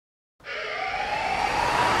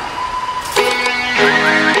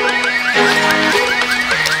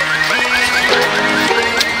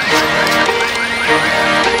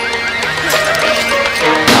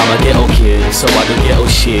so I do ghetto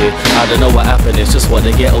shit. I don't know what happened, it's just what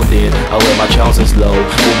the ghetto did. I wear my trousers low,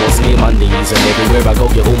 almost near my knees, and everywhere I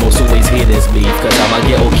go you almost always hear there's beef. Cause I'm a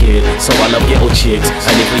ghetto kid, so I love ghetto chicks,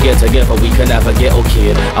 and if we get together we can have a ghetto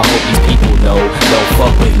kid. I hope these people know, don't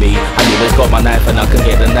fuck with me. I always got my knife and I can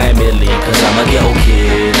get the 9 milli, cause I'm a ghetto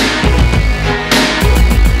kid.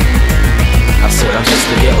 I said I'm just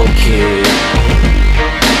a ghetto kid.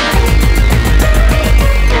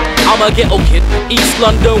 I'm a ghetto kid, East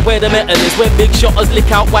London where the metal is, where big shotters lick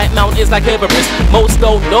out white mountains like Everest. Most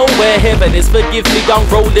don't know where heaven is, forgive me, I'm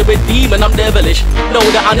rolling with demon, I'm devilish. Know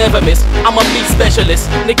that I never miss, I'm a beat specialist.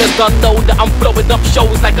 Niggas don't know that I'm blowing up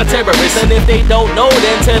shows like a terrorist. And if they don't know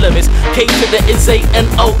then tell them it's K to the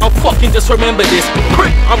S-A-N-O, I'm fucking just remember this.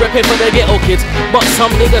 I'm repping for the ghetto kids, but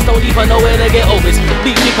some niggas don't even know where the ghetto is.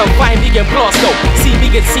 Me, you can find me in Glasgow, see me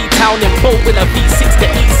in C-Town, in Bow with a V6 to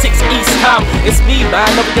E6 East Town. It's me man,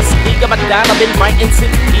 I'm just I'm a dad, I've been writing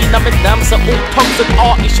since I'm a damn, so all tongues and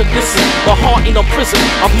artists should listen. My heart in a prison,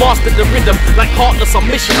 I've mastered the rhythm like heartless on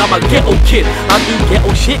mission. I'm a ghetto kid, I do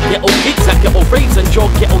ghetto shit, ghetto gigs at ghetto raves and draw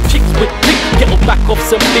ghetto chicks with big ghetto back off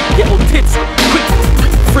some big ghetto tits. Quick,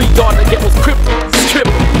 free yard and ghetto's crib, strip.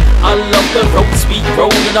 I love the road, sweet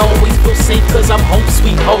road, and I always feel safe cause I'm home,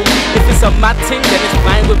 sweet home. If it's a mad thing, then it's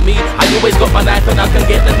fine with me. I always got my knife and I can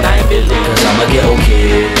get the 9 milli, cause I'm a ghetto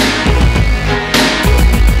kid.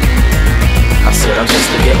 I said I'm just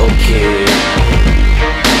a ghetto kid.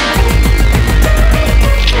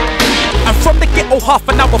 I'm from the ghetto, half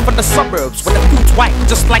an hour from the suburbs, where the food's white,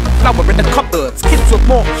 just like flour in the cupboards. Kids with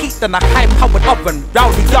more heat than a high-powered oven.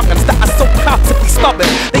 Rowdy young'uns that are so proud to be stubborn.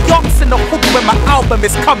 The yards in the hood when my album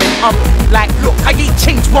is coming. I'm like, look, I ain't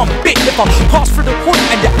changed one bit. If I pass through the hood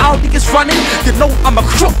and your Audi is running, you know I'm a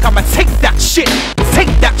crook, I'ma take that shit.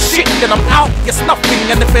 Take that shit, then I'm out, you're snuffing.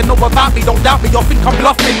 And if you know about me, don't doubt me, you'll think I'm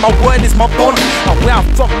bluffing. My word is my bond, and where I'm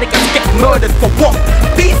from, niggas get murdered for what?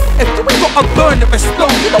 Beef, if you ain't got a burner,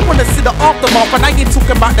 explode. You don't wanna see the aftermath, and I ain't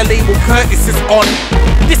talking about the label Curtis is on.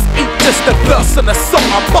 This ain't just a verse and a song,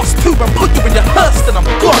 I bust two and put you in your hearse, and I'm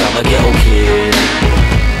gone. I'm a ghetto kid.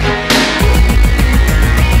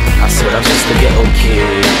 I said I'm just a ghetto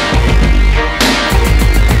kid.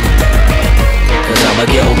 Cause I'm a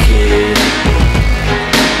ghetto kid.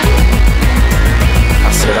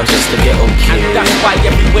 I'm just a ghetto kid. And that's why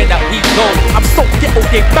everywhere that we go, I'm so ghetto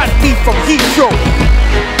they banned me from Heathrow.